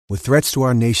With threats to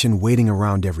our nation waiting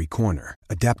around every corner,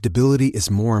 adaptability is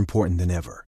more important than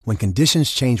ever. When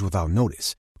conditions change without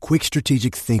notice, quick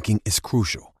strategic thinking is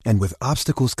crucial. And with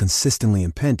obstacles consistently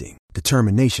impending,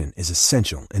 determination is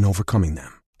essential in overcoming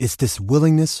them. It's this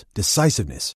willingness,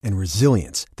 decisiveness, and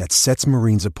resilience that sets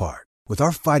Marines apart. With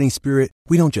our fighting spirit,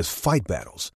 we don't just fight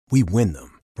battles, we win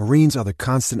them. Marines are the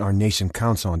constant our nation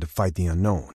counts on to fight the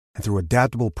unknown. And through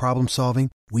adaptable problem solving,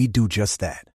 we do just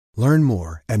that. Learn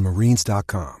more at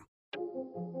marines.com.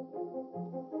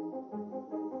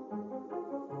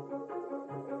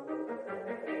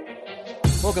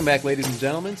 Welcome back, ladies and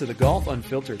gentlemen, to the Golf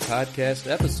Unfiltered podcast,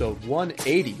 episode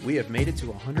 180. We have made it to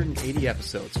 180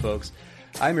 episodes, folks.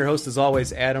 I'm your host, as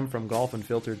always, Adam from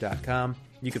golfunfiltered.com.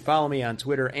 You can follow me on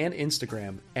Twitter and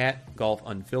Instagram at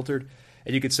golfunfiltered,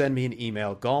 and you can send me an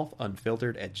email,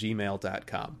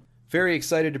 golfunfiltered@gmail.com. Very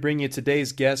excited to bring you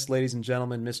today's guest, ladies and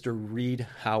gentlemen, Mr. Reed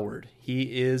Howard.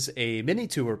 He is a mini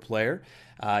tour player.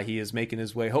 He is making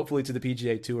his way, hopefully, to the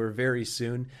PGA Tour very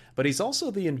soon. But he's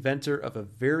also the inventor of a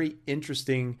very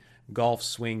interesting golf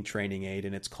swing training aid,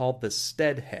 and it's called the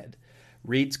Steadhead.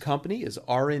 Reed's company is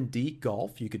R&D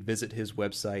Golf. You could visit his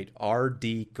website,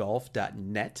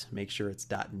 rdgolf.net. Make sure it's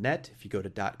 .net. If you go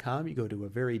to .com, you go to a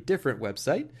very different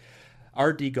website,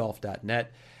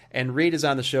 rdgolf.net. And Reed is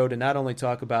on the show to not only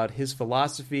talk about his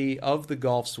philosophy of the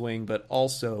golf swing, but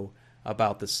also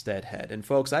about the Steadhead. And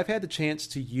folks, I've had the chance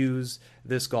to use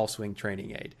this golf swing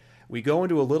training aid. We go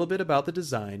into a little bit about the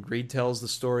design. Reed tells the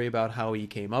story about how he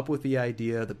came up with the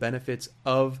idea, the benefits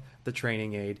of the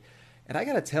training aid. And I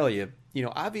got to tell you,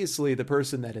 obviously the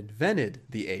person that invented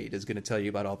the aid is going to tell you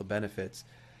about all the benefits.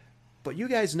 But you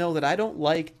guys know that I don't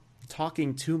like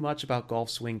talking too much about golf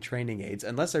swing training aids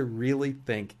unless I really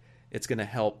think it's going to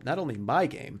help not only my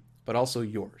game, but also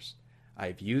yours.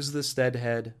 I've used the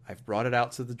Steadhead, I've brought it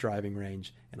out to the driving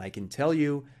range, and I can tell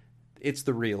you it's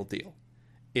the real deal.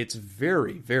 It's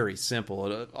very, very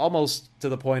simple, almost to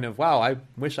the point of, wow, I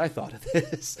wish I thought of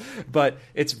this. But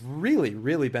it's really,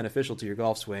 really beneficial to your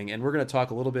golf swing, and we're going to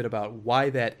talk a little bit about why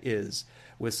that is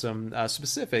with some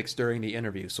specifics during the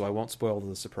interview, so I won't spoil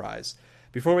the surprise.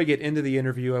 Before we get into the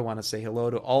interview, I want to say hello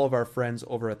to all of our friends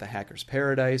over at the Hackers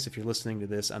Paradise. If you're listening to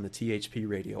this on the THP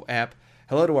Radio app,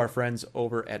 hello to our friends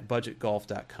over at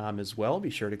budgetgolf.com as well. Be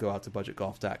sure to go out to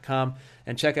budgetgolf.com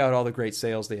and check out all the great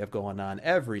sales they have going on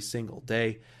every single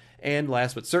day. And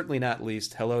last but certainly not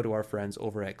least, hello to our friends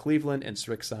over at Cleveland and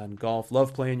Srixon Golf.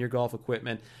 Love playing your golf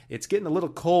equipment. It's getting a little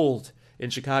cold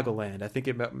in Chicagoland. I think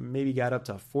it maybe got up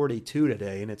to 42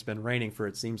 today, and it's been raining for,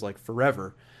 it seems like,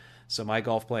 forever. So my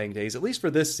golf playing days, at least for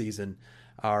this season,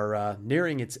 are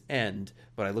nearing its end,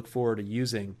 but I look forward to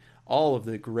using all of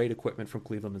the great equipment from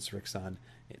Cleveland and Srixon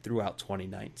throughout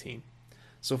 2019.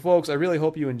 So folks, I really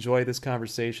hope you enjoy this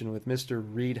conversation with Mr.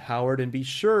 Reed Howard, and be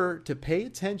sure to pay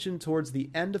attention towards the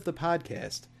end of the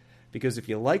podcast, because if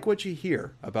you like what you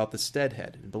hear about the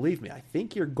Steadhead, and believe me, I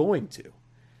think you're going to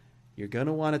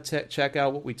want to check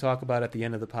out what we talk about at the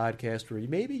end of the podcast, where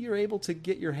maybe you're able to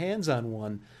get your hands on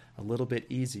one a little bit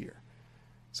easier.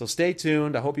 So stay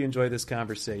tuned. I hope you enjoy this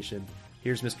conversation.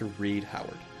 Here's Mr. Reed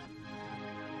Howard.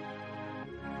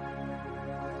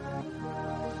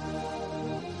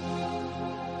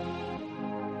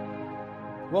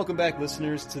 Welcome back,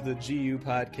 listeners, to the GU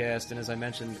podcast. And as I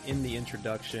mentioned in the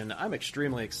introduction, I'm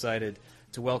extremely excited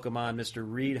to welcome on Mr.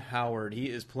 Reed Howard. He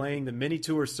is playing the mini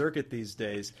tour circuit these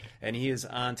days, and he is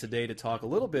on today to talk a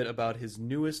little bit about his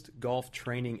newest golf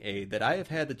training aid that I have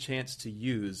had the chance to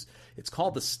use. It's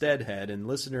called the Steadhead, and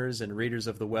listeners and readers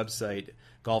of the website,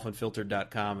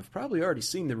 golfunfiltered.com, have probably already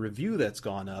seen the review that's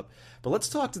gone up. But let's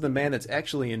talk to the man that's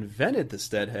actually invented the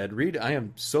Steadhead. Reed, I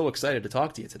am so excited to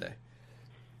talk to you today.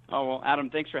 Oh, well, Adam,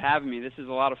 thanks for having me. This is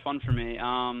a lot of fun for me.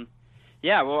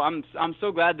 Yeah, well, I'm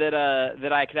so glad that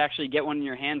I could actually get one in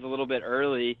your hands a little bit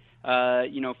early.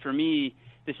 For me,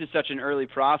 this is such an early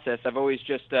process. I've always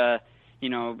just, I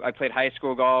played high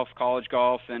school golf, college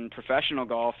golf, and professional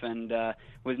golf, and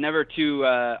was never too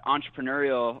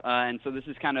entrepreneurial. And so this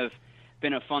has kind of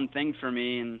been a fun thing for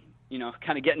me, and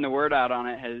kind of getting the word out on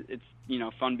it. It's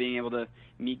fun being able to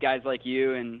meet guys like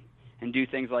you and do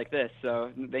things like this.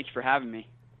 So thank you for having me.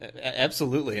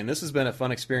 Absolutely, and this has been a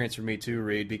fun experience for me too,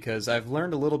 Reed, because I've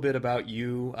learned a little bit about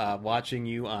you watching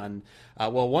you on,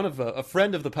 a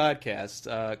friend of the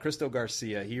podcast, Cristo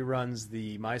Garcia. He runs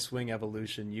the My Swing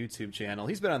Evolution YouTube channel.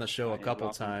 He's been on the show a couple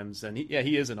times, and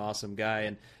he is an awesome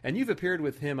guy, and you've appeared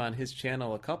with him on his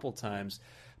channel a couple times.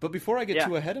 But before I get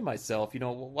too ahead of myself,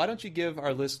 why don't you give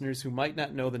our listeners who might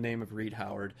not know the name of Reed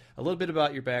Howard a little bit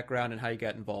about your background and how you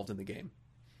got involved in the game?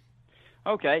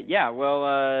 Okay, yeah,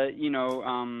 well,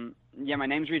 Yeah, my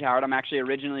name's Reed Howard. I'm actually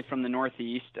originally from the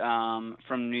Northeast, from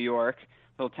New York,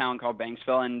 a little town called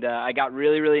Banksville, and I got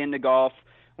really, really into golf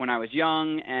when I was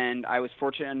young, and I was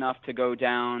fortunate enough to go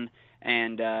down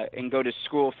and go to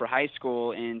school for high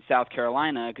school in South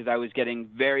Carolina because I was getting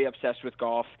very obsessed with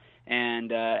golf and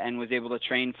was able to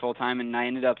train full time, and I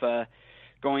ended up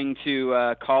going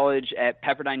to college at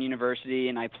Pepperdine University,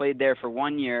 and I played there for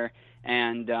 1 year.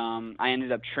 And I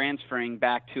ended up transferring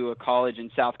back to a college in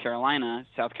South Carolina,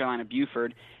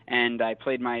 Buford, and I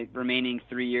played my remaining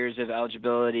 3 years of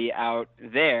eligibility out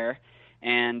there.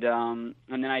 And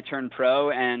then I turned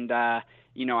pro, and I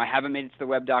haven't made it to the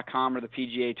web.com or the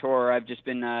PGA Tour. I've just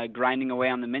been grinding away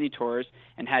on the mini tours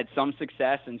and had some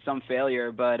success and some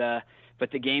failure, but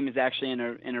the game is actually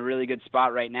in a really good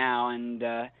spot right now, and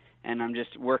I'm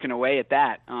just working away at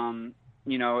that.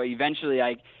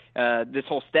 Eventually this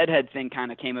whole Steadhead thing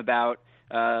kind of came about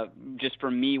just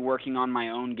for me working on my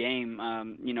own game.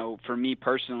 For me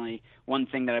personally, one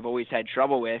thing that I've always had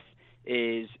trouble with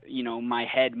is, my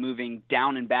head moving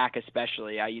down and back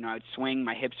especially. I would swing,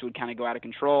 my hips would kind of go out of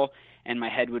control, and my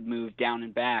head would move down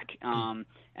and back.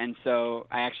 And so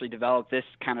I actually developed this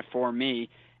kind of for me,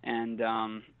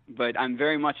 but I'm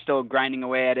very much still grinding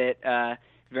away at it,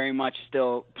 very much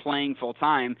still playing full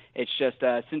time. It's just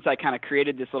since I kind of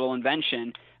created this little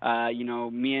invention,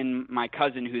 me and my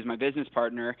cousin, who's my business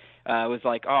partner, was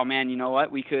like, oh man, you know what?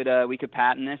 We could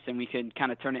patent this and we could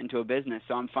kind of turn it into a business.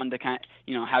 So I'm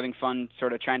having fun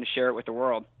sort of trying to share it with the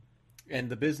world. And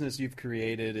the business you've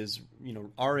created is,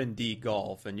 R&D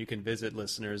Golf, and you can visit,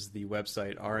 listeners, the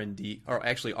website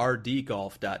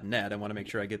rdgolf.net. I want to make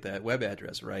sure I get that web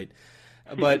address right.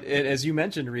 But as you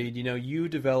mentioned, Reed, you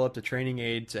developed a training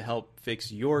aid to help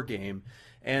fix your game.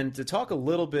 And to talk a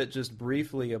little bit just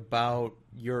briefly about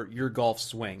your golf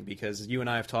swing, because you and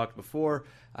I have talked before,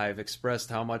 I've expressed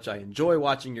how much I enjoy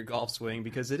watching your golf swing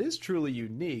because it is truly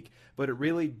unique, but it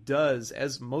really does,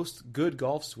 as most good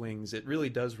golf swings, it really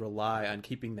does rely on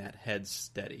keeping that head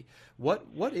steady.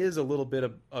 What is a little bit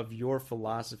of your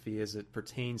philosophy as it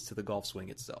pertains to the golf swing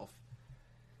itself?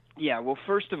 Yeah, well,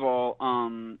 first of all,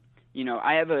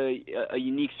 I have a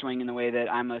unique swing in the way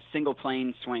that I'm a single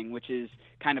plane swing, which is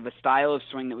kind of a style of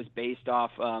swing that was based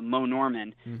off Mo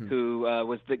Norman, who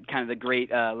was the great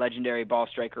legendary ball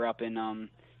striker up in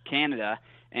Canada.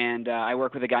 And I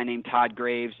work with a guy named Todd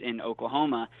Graves in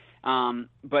Oklahoma.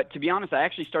 But to be honest, I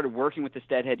actually started working with the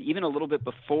Steadhead even a little bit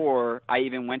before I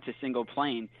even went to single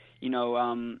plane.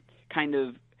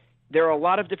 There are a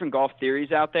lot of different golf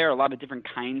theories out there, a lot of different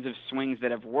kinds of swings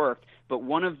that have worked, but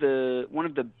one of the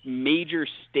major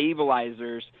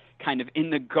stabilizers kind of in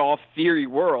the golf theory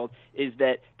world is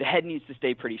that the head needs to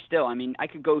stay pretty still. I mean, I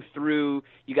could go through,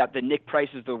 you got the Nick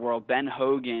Prices of the world, Ben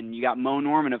Hogan, you got Mo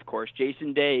Norman, of course,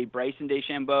 Jason Day, Bryson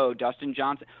DeChambeau, Dustin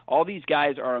Johnson. All these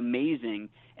guys are amazing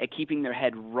at keeping their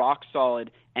head rock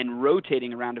solid and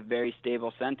rotating around a very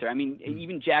stable center. I mean,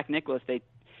 even Jack Nicklaus, they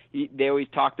always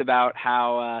talked about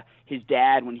how his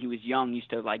dad, when he was young,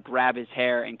 used to like grab his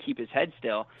hair and keep his head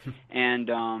still.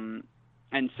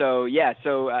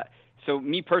 So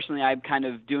me personally, I'm kind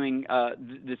of doing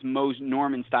this Mo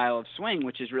Norman style of swing,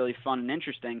 which is really fun and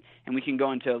interesting, and we can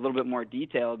go into a little bit more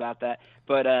detail about that.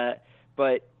 But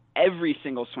every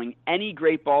single swing, any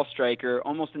great ball striker,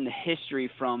 almost in the history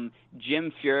from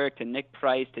Jim Furyk to Nick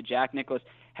Price to Jack Nicklaus,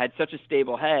 had such a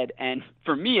stable head. And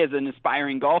for me as an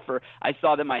aspiring golfer, I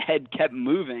saw that my head kept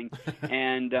moving.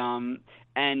 and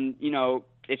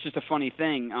it's just a funny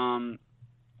thing.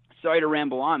 Sorry to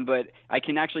ramble on, but I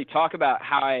can actually talk about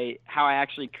how I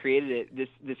actually created it.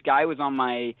 This guy was on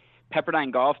my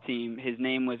Pepperdine golf team. His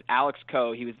name was Alex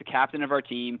Coe. He was the captain of our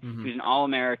team. He was an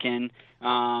All-American.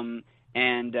 And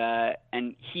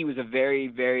he was a very,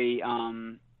 very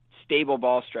stable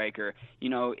ball striker.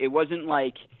 It wasn't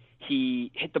like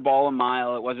he hit the ball a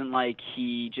mile. It wasn't like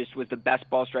he just was the best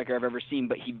ball striker I've ever seen,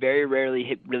 but he very rarely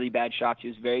hit really bad shots. He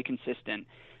was very consistent.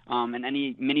 And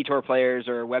any mini tour players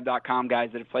or web.com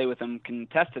guys that have played with him can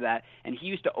attest to that. And he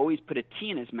used to always put a tee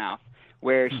in his mouth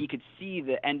where he could see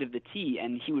the end of the tee,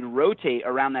 and he would rotate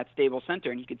around that stable center,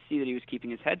 and he could see that he was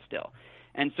keeping his head still.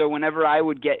 And so whenever I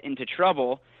would get into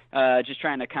trouble, just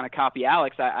trying to kind of copy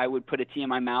Alex, I would put a tee in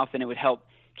my mouth, and it would help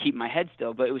keep my head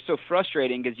still. But it was so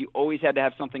frustrating because you always had to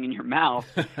have something in your mouth,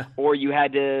 or you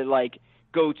had to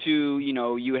go to,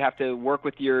 you would have to work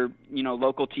with your,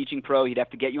 local teaching pro. He'd have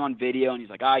to get you on video, and he's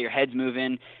like, your head's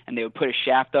moving, and they would put a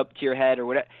shaft up to your head or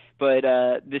whatever. But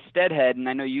this Steadhead, and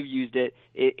I know you've used it,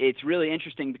 it's really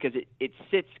interesting because it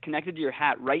sits connected to your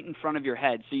hat right in front of your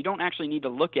head. So you don't actually need to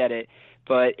look at it,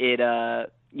 but it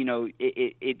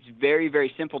it's very,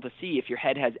 very simple to see if your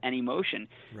head has any motion.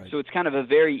 Right. So it's kind of a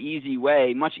very easy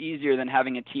way, much easier than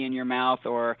having a tee in your mouth,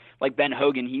 or like Ben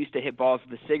Hogan, he used to hit balls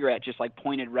with a cigarette just like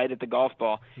pointed right at the golf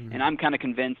ball. Mm-hmm. And I'm kind of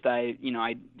convinced, I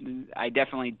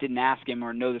definitely didn't ask him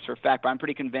or know this for a fact, but I'm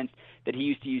pretty convinced that he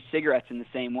used to use cigarettes in the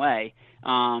same way,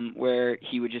 where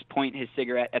he would just point his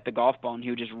cigarette at the golf ball and he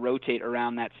would just rotate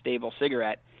around that stable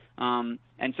cigarette. And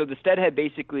so the Steadhead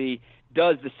basically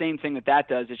does the same thing that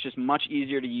does. It's just much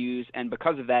easier to use, and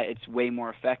because of that, it's way more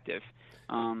effective.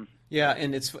 Yeah,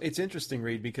 and it's interesting,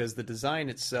 Reed, because the design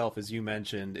itself, as you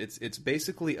mentioned, it's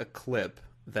basically a clip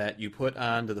that you put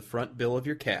onto the front bill of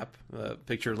your cap.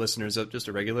 Picture, listeners, of just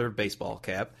a regular baseball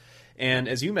cap. And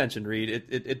as you mentioned, Reed,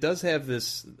 it does have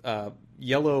this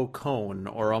yellow cone,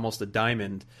 or almost a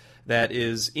diamond, that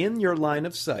is in your line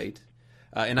of sight.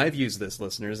 And I've used this,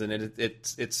 listeners, and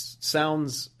it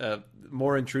sounds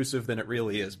more intrusive than it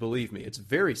really is. Believe me, it's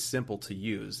very simple to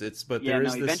use.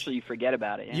 Eventually you forget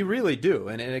about it. Yeah. You really do,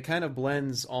 and it kind of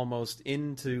blends almost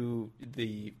into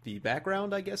the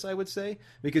background, I guess I would say,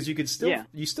 because you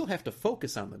still have to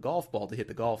focus on the golf ball to hit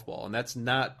the golf ball, and that's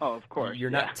not. Oh, of course. You're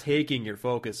not taking your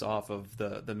focus off of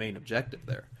the main objective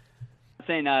there.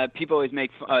 Saying people always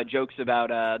make jokes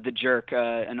about The Jerk,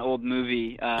 an old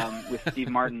movie with Steve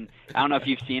Martin. I don't know if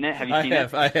you've seen it. Have you seen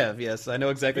it? I have. Yes, I know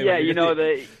exactly.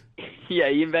 Yeah,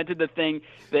 he invented the thing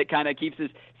that kind of keeps us.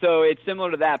 So it's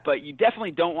similar to that, but you definitely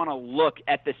don't want to look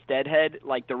at the Steadhead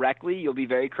like directly. You'll be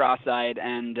very cross-eyed,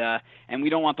 and we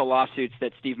don't want the lawsuits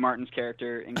that Steve Martin's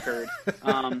character incurred.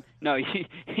 No,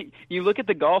 you look at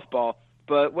the golf ball,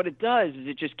 but what it does is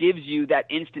it just gives you that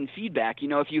instant feedback.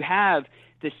 If you have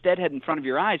the Steadhead in front of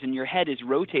your eyes and your head is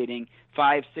rotating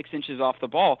 5-6 inches off the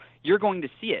ball, you're going to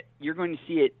see it. You're going to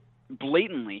see it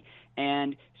blatantly.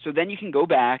 And so then you can go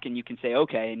back and you can say,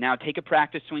 okay, now take a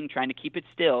practice swing trying to keep it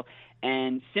still,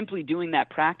 and simply doing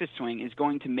that practice swing is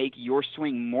going to make your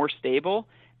swing more stable,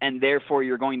 and therefore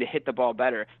you're going to hit the ball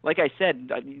better. Like I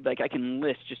said, I can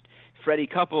list just Freddie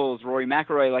Couples, Rory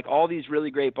McIlroy, like all these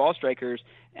really great ball strikers,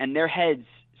 and their heads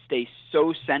stay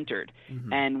so centered.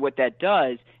 Mm-hmm. And what that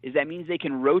does is that means they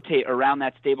can rotate around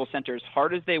that stable center as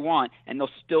hard as they want, and they'll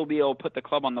still be able to put the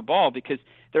club on the ball because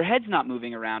their head's not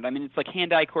moving around. I mean, it's like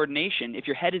hand-eye coordination. If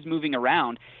your head is moving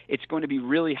around, it's going to be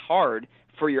really hard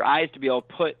for your eyes to be able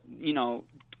to put,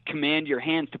 command your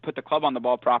hands to put the club on the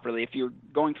ball properly. If you're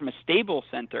going from a stable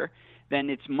center, then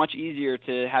it's much easier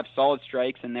to have solid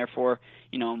strikes and therefore,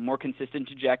 more consistent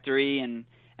trajectory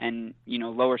and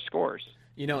lower scores.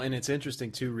 And it's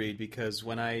interesting too, Reed, because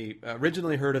when I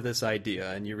originally heard of this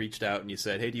idea and you reached out and you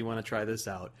said, hey, do you want to try this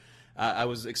out? I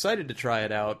was excited to try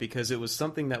it out because it was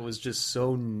something that was just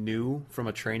so new from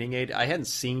a training aid. I hadn't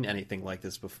seen anything like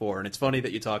this before. And it's funny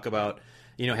that you talk about,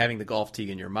 having the golf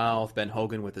tee in your mouth, Ben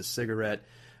Hogan with his cigarette.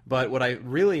 But what I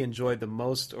really enjoyed the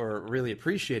most, or really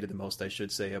appreciated the most, I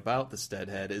should say, about the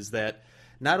Steadhead is that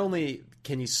not only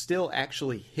can you still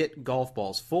actually hit golf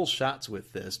balls, full shots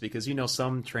with this, because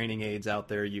some training aids out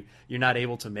there, you're not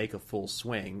able to make a full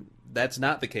swing. That's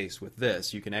not the case with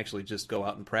this. You can actually just go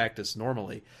out and practice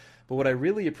normally. But what I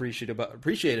really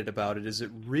appreciated about it is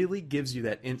it really gives you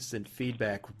that instant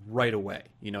feedback right away.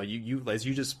 You as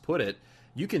you just put it,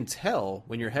 you can tell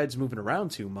when your head's moving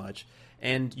around too much,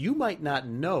 and you might not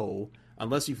know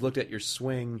unless you've looked at your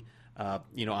swing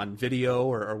on video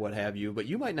or what have you, but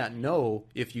you might not know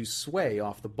if you sway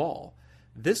off the ball.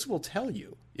 This will tell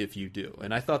you if you do,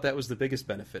 and I thought that was the biggest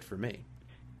benefit for me.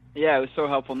 Yeah, it was so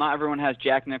helpful. Not everyone has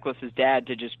Jack Nicklaus's dad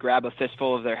to just grab a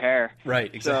fistful of their hair. Right,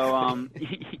 exactly. So,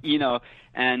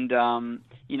 and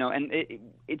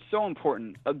it's so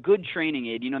important. A good training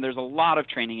aid, there's a lot of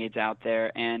training aids out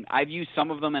there, and I've used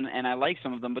some of them, and I like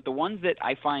some of them, but the ones that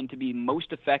I find to be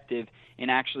most effective in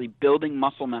actually building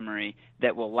muscle memory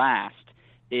that will last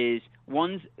is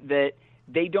ones that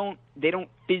they don't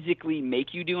physically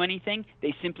make you do anything.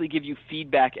 They simply give you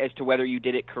feedback as to whether you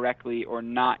did it correctly or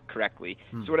not correctly.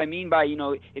 So what I mean by,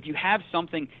 if you have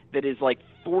something that is like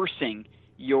forcing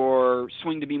your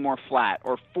swing to be more flat,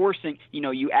 or forcing,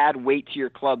 you add weight to your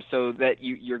club so that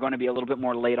you're going to be a little bit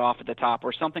more laid off at the top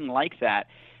or something like that,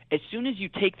 as soon as you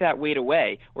take that weight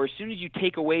away, or as soon as you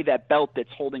take away that belt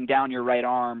that's holding down your right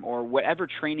arm or whatever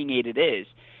training aid it is,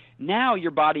 now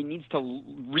your body needs to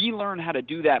relearn how to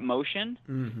do that motion,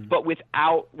 but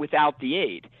without the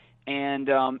aid. And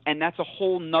that's a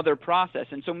whole nother process.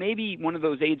 And so maybe one of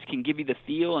those aids can give you the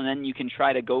feel, and then you can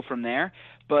try to go from there.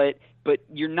 But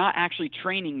you're not actually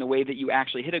training the way that you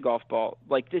actually hit a golf ball.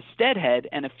 Like this Steadhead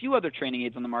and a few other training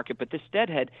aids on the market, but this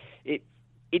Steadhead,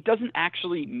 it doesn't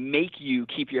actually make you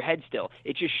keep your head still.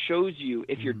 It just shows you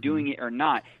if you're doing it or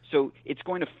not. So it's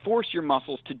going to force your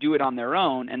muscles to do it on their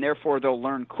own, and therefore they'll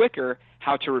learn quicker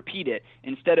how to repeat it.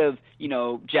 Instead of,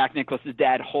 Jack Nicklaus's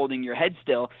dad holding your head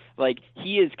still, like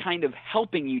he is kind of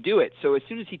helping you do it. So as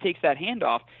soon as he takes that hand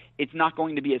off, it's not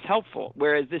going to be as helpful.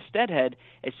 Whereas this stead head,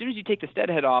 as soon as you take the stead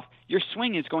head off, your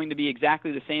swing is going to be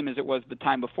exactly the same as it was the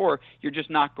time before. You're just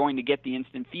not going to get the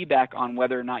instant feedback on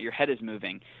whether or not your head is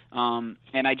moving. And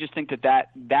I just think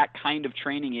that kind of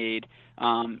training aid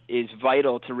is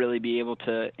vital to really be able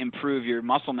to improve your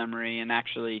muscle memory and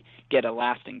actually get a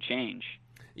lasting change.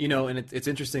 And it's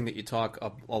interesting that you talk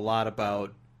a lot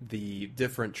about the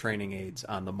different training aids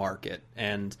on the market.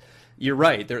 And you're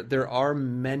right, there are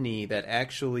many that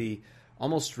actually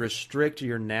almost restrict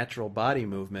your natural body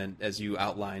movement, as you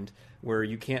outlined, where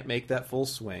you can't make that full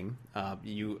swing.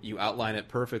 You outline it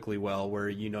perfectly well, where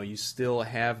you still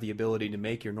have the ability to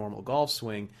make your normal golf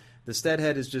swing. The stead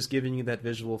head is just giving you that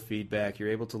visual feedback. You're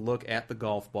able to look at the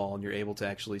golf ball, and you're able to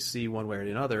actually see one way or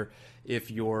another if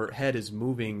your head is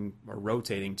moving or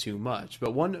rotating too much.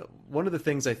 But one of the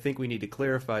things I think we need to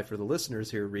clarify for the listeners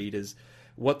here, Reed, is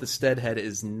what the stead head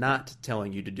is not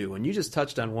telling you to do. And you just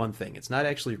touched on one thing. It's not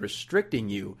actually restricting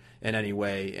you in any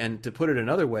way. And to put it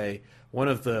another way, one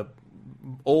of the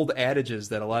old adages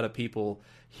that a lot of people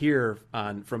hear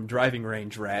from driving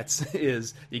range rats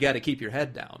is you got to keep your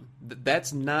head down.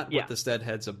 That's not what the stead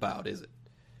head's about, is it?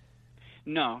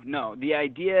 No. The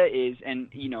idea is, and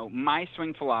my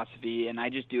swing philosophy, and I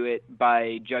just do it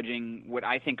by judging what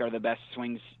I think are the best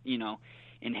swings,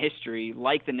 in history,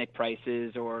 like the Nick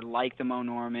Prices or like the Mo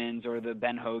Normans or the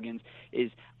Ben Hogans, is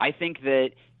I think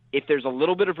that if there's a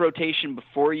little bit of rotation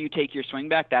before you take your swing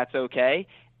back, that's okay.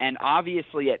 And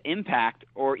obviously at impact,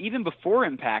 or even before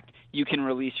impact, you can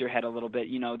release your head a little bit.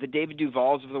 The David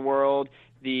Duvals of the world,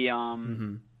 the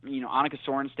Annika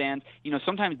Sorenstans,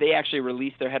 sometimes they actually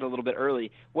release their head a little bit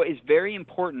early. What is very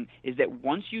important is that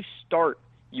once you start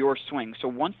your swing, so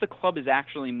once the club is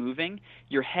actually moving,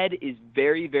 your head is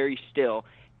very, very still.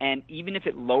 And even if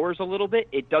it lowers a little bit,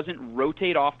 it doesn't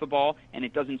rotate off the ball and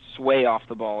it doesn't sway off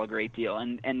the ball a great deal.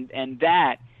 And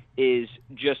that is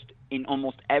just in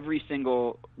almost every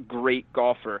single great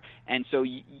golfer. And so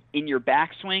in your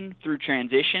backswing through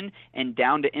transition and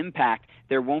down to impact,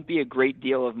 there won't be a great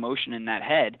deal of motion in that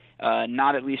head,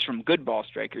 not at least from good ball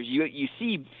strikers. You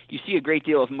see a great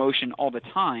deal of motion all the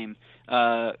time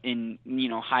in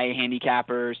high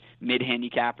handicappers, mid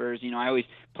handicappers. I always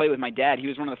play with my dad. He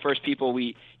was one of the first people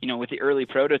we with the early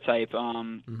prototype.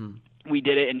 We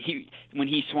did it, and when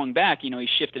he swung back, he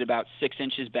shifted about 6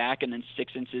 inches back and then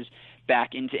 6 inches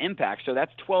back into impact. So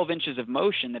that's 12 inches of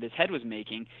motion that his head was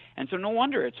making. And so no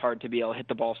wonder it's hard to be able to hit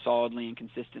the ball solidly and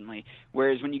consistently.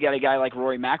 Whereas when you got a guy like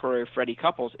Rory McIlroy or Freddie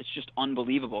Couples, it's just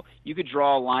unbelievable. You could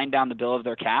draw a line down the bill of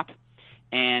their cap,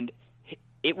 and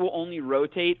it will only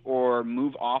rotate or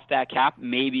move off that cap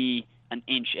maybe an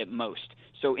inch at most.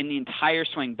 So in the entire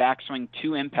swing, backswing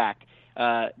to impact,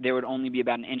 there would only be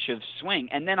about an inch of swing.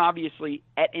 And then obviously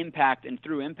at impact and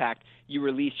through impact, you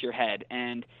release your head.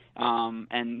 And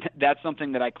that's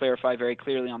something that I clarify very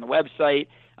clearly on the website.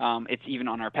 It's even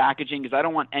on our packaging, because I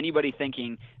don't want anybody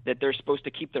thinking that they're supposed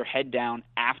to keep their head down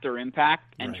after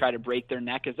impact and try to break their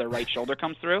neck as their right shoulder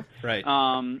comes through. Right.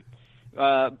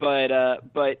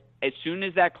 But as soon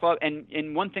as that club,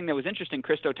 and one thing that was interesting,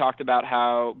 Christo talked about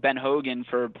how Ben Hogan,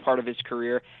 for part of his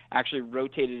career, actually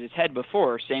rotated his head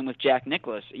before. Same with Jack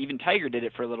Nicklaus. Even Tiger did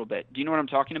it for a little bit. Do you know what I'm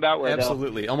talking about? Where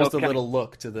absolutely, almost a little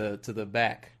look to the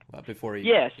back before he.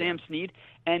 Yeah, Sam Snead.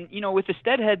 And with the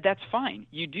stead head, that's fine.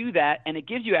 You do that, and it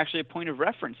gives you actually a point of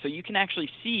reference, so you can actually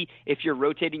see if you're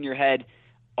rotating your head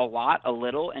a lot, a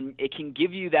little, and it can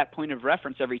give you that point of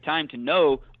reference every time to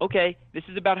know, okay, this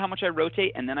is about how much I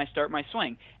rotate, and then I start my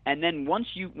swing. And then once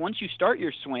you start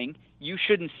your swing, you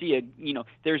shouldn't see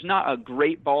there's not a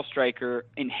great ball striker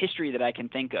in history that I can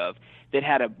think of that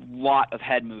had a lot of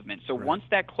head movement. So once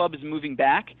that club is moving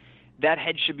back, that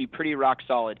head should be pretty rock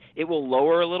solid. It will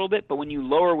lower a little bit, but when you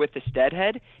lower with the stead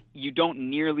head, you don't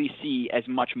nearly see as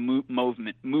much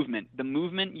movement. The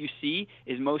movement you see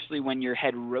is mostly when your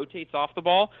head rotates off the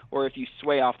ball or if you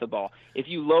sway off the ball. If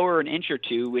you lower an inch or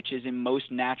two, which is in most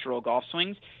natural golf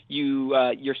swings,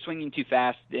 you're swinging too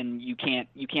fast and you can't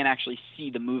actually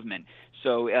see the movement.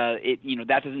 So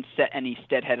that doesn't set any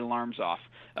stead head alarms off.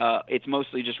 It's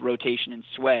mostly just rotation and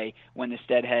sway when the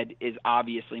stead head is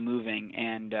obviously moving,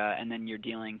 and then you're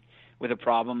dealing with a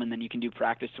problem, and then you can do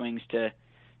practice swings to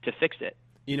fix it.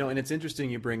 And it's interesting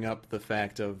you bring up the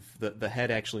fact of the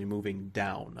head actually moving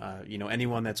down.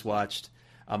 Anyone that's watched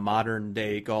a modern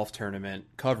day golf tournament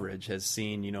coverage has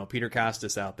seen, Peter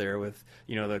Kostis out there with,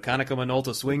 the Konica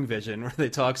Minolta Swing Vision, where they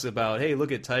talks about, hey,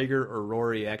 look at Tiger or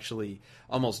Rory actually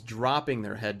almost dropping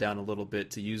their head down a little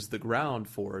bit to use the ground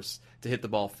force to hit the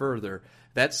ball further.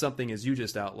 That's something, as you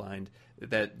just outlined,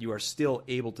 that you are still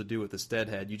able to do with the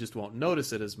Steadhead. You just won't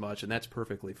notice it as much, and that's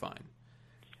perfectly fine.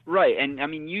 Right, and I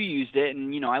mean, you used it,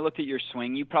 and I looked at your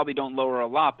swing. You probably don't lower a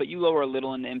lot, but you lower a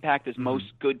little in the impact, as most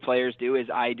good players do,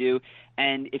 as I do.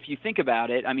 And if you think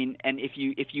about it, I mean, and if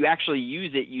you actually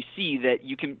use it, you see that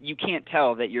you can't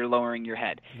tell that you're lowering your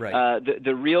head. Right.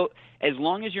 The real, as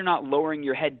long as you're not lowering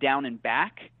your head down and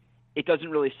back, it doesn't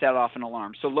really set off an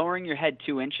alarm. So lowering your head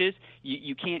 2 inches,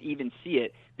 you can't even see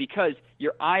it because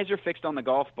your eyes are fixed on the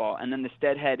golf ball, and then the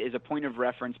Steadhead is a point of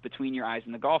reference between your eyes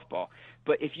and the golf ball.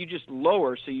 But if you just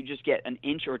lower, so you just get an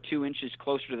inch or 2 inches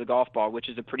closer to the golf ball, which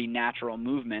is a pretty natural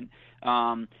movement,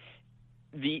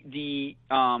 the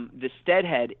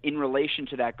Steadhead in relation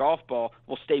to that golf ball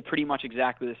will stay pretty much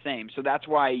exactly the same. So that's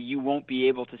why you won't be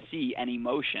able to see any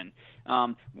motion.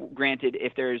 Granted,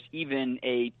 if there's even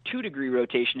a 2-degree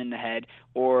rotation in the head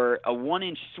or a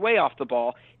 1-inch sway off the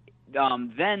ball,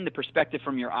 then the perspective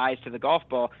from your eyes to the golf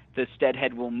ball, the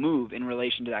Steadhead will move in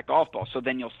relation to that golf ball. So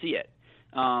then you'll see it.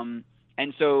 And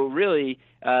so really,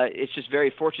 it's just very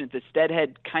fortunate that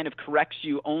Steadhead kind of corrects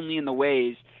you only in the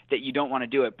ways that you don't want to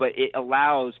do it, but it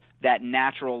allows that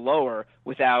natural lower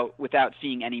without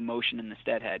seeing any motion in the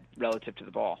Steadhead relative to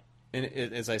the ball. And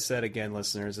as I said again,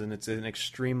 listeners, and it's an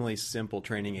extremely simple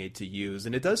training aid to use.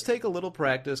 And it does take a little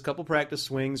practice, couple practice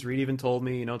swings. Reed even told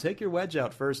me, take your wedge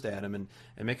out first, Adam, and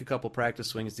make a couple practice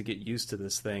swings to get used to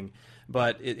this thing.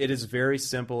 But it is very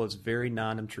simple. It's very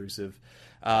non-intrusive.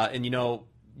 And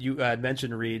you had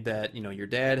mentioned, Reed, that your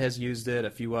dad has used it. A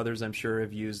few others, I'm sure,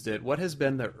 have used it. What has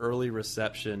been the early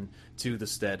reception to the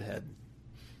Steadhead?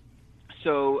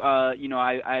 So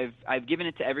I've given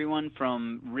it to everyone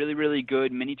from really, really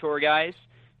good mini tour guys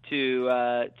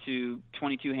to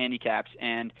 22 handicaps,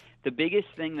 and the biggest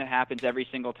thing that happens every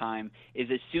single time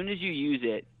is as soon as you use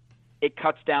it, it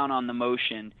cuts down on the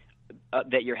motion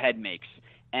that your head makes.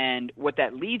 And what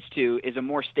that leads to is a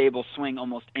more stable swing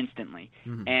almost instantly.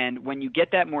 Mm-hmm. And when you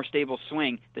get that more stable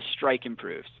swing, the strike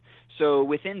improves. So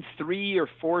within 3 or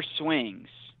 4 swings,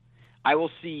 I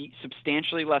will see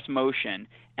substantially less motion,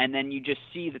 and then you just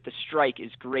see that the strike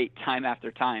is great time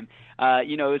after time.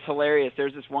 It's hilarious.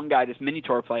 There's this one guy, this mini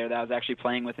tour player that I was actually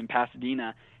playing with in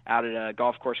Pasadena out at a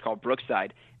golf course called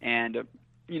Brookside, and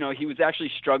he was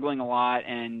actually struggling a lot,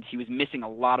 and he was missing a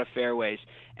lot of fairways.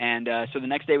 And so the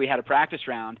next day we had a practice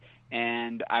round,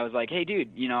 and I was like, hey,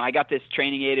 dude, I got this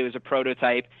training aid. It was a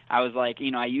prototype. I was like,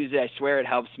 I use it. I swear it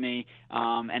helps me,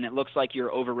 and it looks like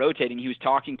you're over-rotating. He was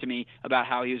talking to me about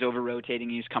how he was over-rotating.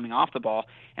 He was coming off the ball,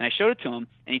 and I showed it to him,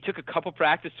 and he took a couple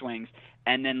practice swings,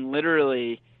 and then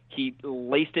literally he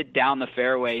laced it down the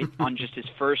fairway on just his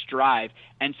first drive.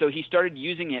 And so he started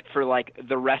using it for like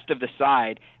the rest of the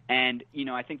side. And,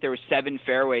 I think there were 7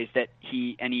 fairways that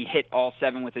he hit all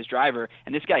 7 with his driver.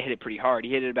 And this guy hit it pretty hard.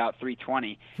 He hit it about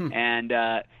 320. And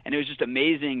it was just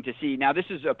amazing to see. Now, this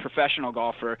is a professional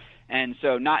golfer. And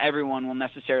so not everyone will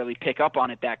necessarily pick up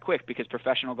on it that quick because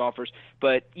professional golfers,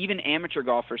 but even amateur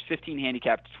golfers, 15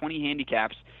 handicaps, 20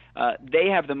 handicaps, they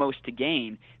have the most to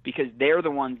gain because they're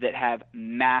the ones that have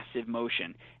massive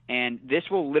motion. And this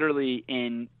will literally,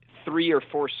 in 3 or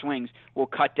 4 swings, will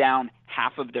cut down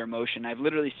half of their motion. I've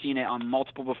literally seen it on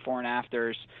multiple before and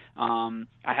afters. I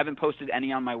haven't posted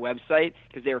any on my website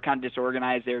because they were kind of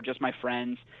disorganized. They were just my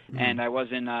friends, and I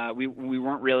wasn't. We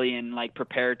weren't really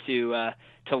prepared to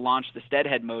launch the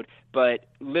Steadhead mode. But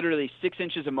literally 6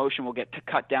 inches of motion will get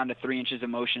cut down to 3 inches of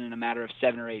motion in a matter of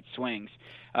 7 or 8 swings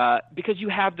because you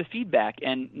have the feedback,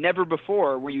 and never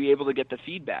before were you able to get the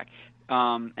feedback.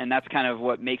 And that's kind of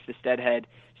what makes the Steadhead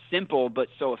simple but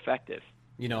so effective.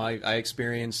 I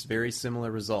experienced very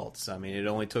similar results. I mean, it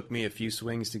only took me a few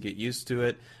swings to get used to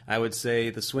it. I would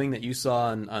say the swing that you saw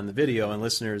on the video, and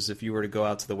listeners, if you were to go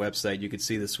out to the website, you could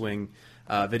see the swing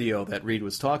video that Reed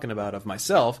was talking about of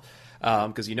myself,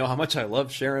 because you know how much I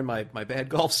love sharing my bad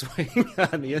golf swing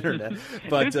on the internet.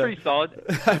 But it's pretty solid.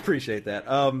 I appreciate that.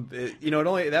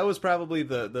 That was probably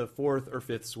the 4th or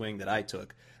 5th swing that I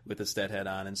took with the Steadhead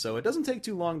on, and so it doesn't take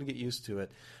too long to get used to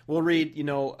it. Well, Reed,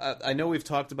 I know we've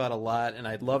talked about a lot, and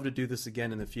I'd love to do this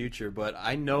again in the future, but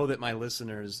I know that my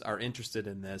listeners are interested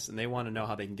in this, and they want to know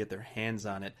how they can get their hands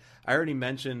on it. I already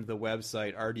mentioned the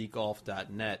website,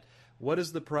 rdgolf.net. What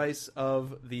is the price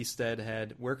of the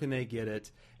Steadhead? Where can they get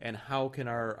it? And how can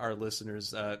our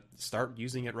listeners start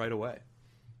using it right away?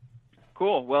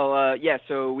 Cool. Well,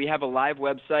 so we have a live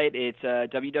website. It's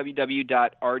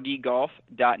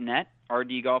www.rdgolf.net.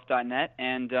 rdgolf.net,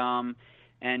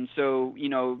 and so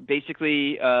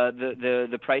basically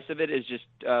the price of it is just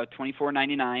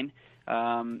 $24.99.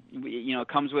 It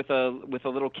comes with a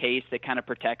little case that kind of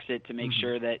protects it to make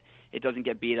sure that it doesn't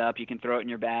get beat up. You can throw it in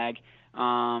your bag,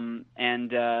 and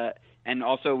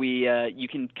also you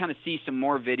can kind of see some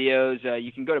more videos.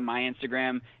 You can go to my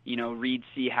Instagram, Reed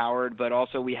C. Howard, but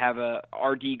also we have a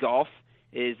RD Golf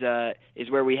is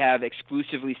where we have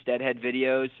exclusively Steadhead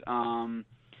videos,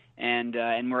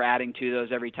 and we're adding to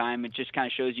those every time. It just kind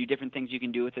of shows you different things you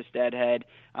can do with the Steadhead.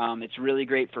 It's really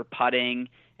great for putting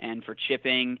and for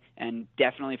chipping, and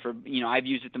definitely for, I've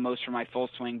used it the most for my full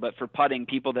swing, but for putting,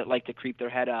 people that like to creep their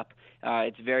head up,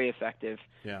 it's very effective.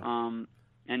 Yeah.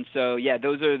 And so,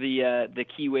 those are the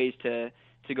key ways to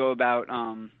go about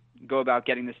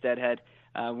getting the Steadhead.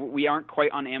 We aren't quite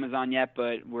on Amazon yet,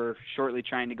 but we're shortly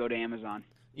trying to go to Amazon.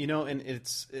 And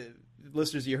it's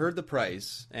listeners, you heard the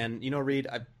price, and Reed,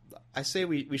 I say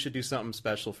we should do something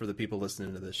special for the people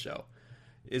listening to this show.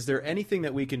 Is there anything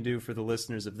that we can do for the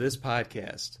listeners of this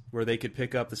podcast where they could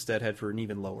pick up the Steadhead for an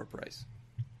even lower price?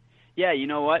 Yeah, you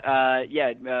know what?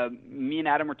 Me and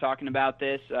Adam were talking about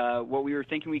this. What we were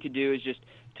thinking we could do is just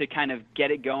to kind of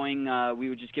get it going, we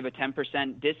would just give a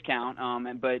 10%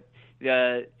 discount. But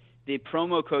the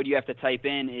promo code you have to type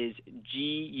in is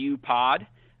GUPOD,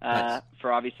 nice.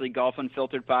 For obviously Golf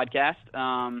Unfiltered Podcast.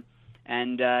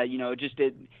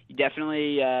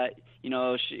 Definitely.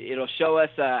 It'll show us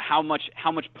how much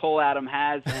pull Adam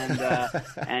has,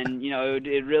 and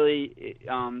it really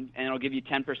and it'll give you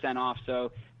 10% off.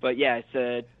 So, but yeah,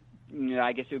 it's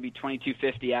I guess it would be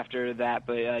 $22.50 after that.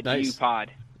 But nice. GUPod.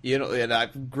 And I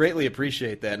greatly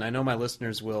appreciate that, and I know my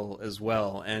listeners will as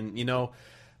well. And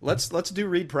let's do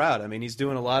Reed proud. I mean, he's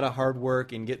doing a lot of hard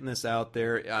work in getting this out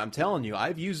there. I'm telling you,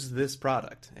 I've used this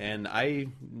product, and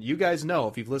you guys know,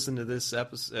 if you've listened to this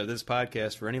episode, this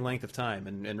podcast for any length of time,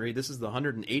 and Reed, this is the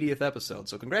 180th episode,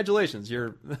 so congratulations,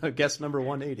 you're guest number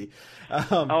 180.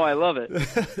 I love it.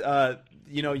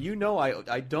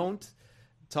 I don't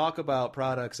talk about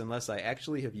products unless I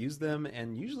actually have used them,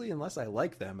 and usually unless I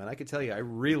like them. And I can tell you, I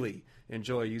really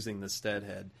enjoy using the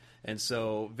Steadhead. And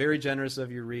so, very generous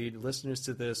of you, Reed. Listeners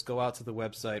to this, go out to the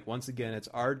website. Once again, it's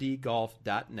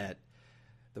rdgolf.net.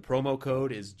 The promo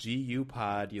code is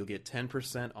GUPOD. You'll get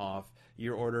 10% off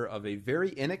your order of a very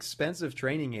inexpensive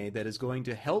training aid that is going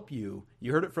to help you.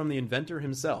 You heard it from the inventor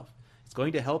himself. It's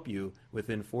going to help you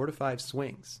within 4 to 5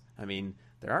 swings. I mean,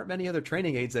 there aren't many other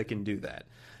training aids that can do that.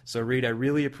 So, Reed, I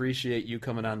really appreciate you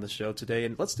coming on the show today,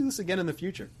 and let's do this again in the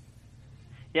future.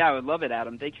 Yeah, I would love it,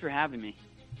 Adam. Thank you for having me.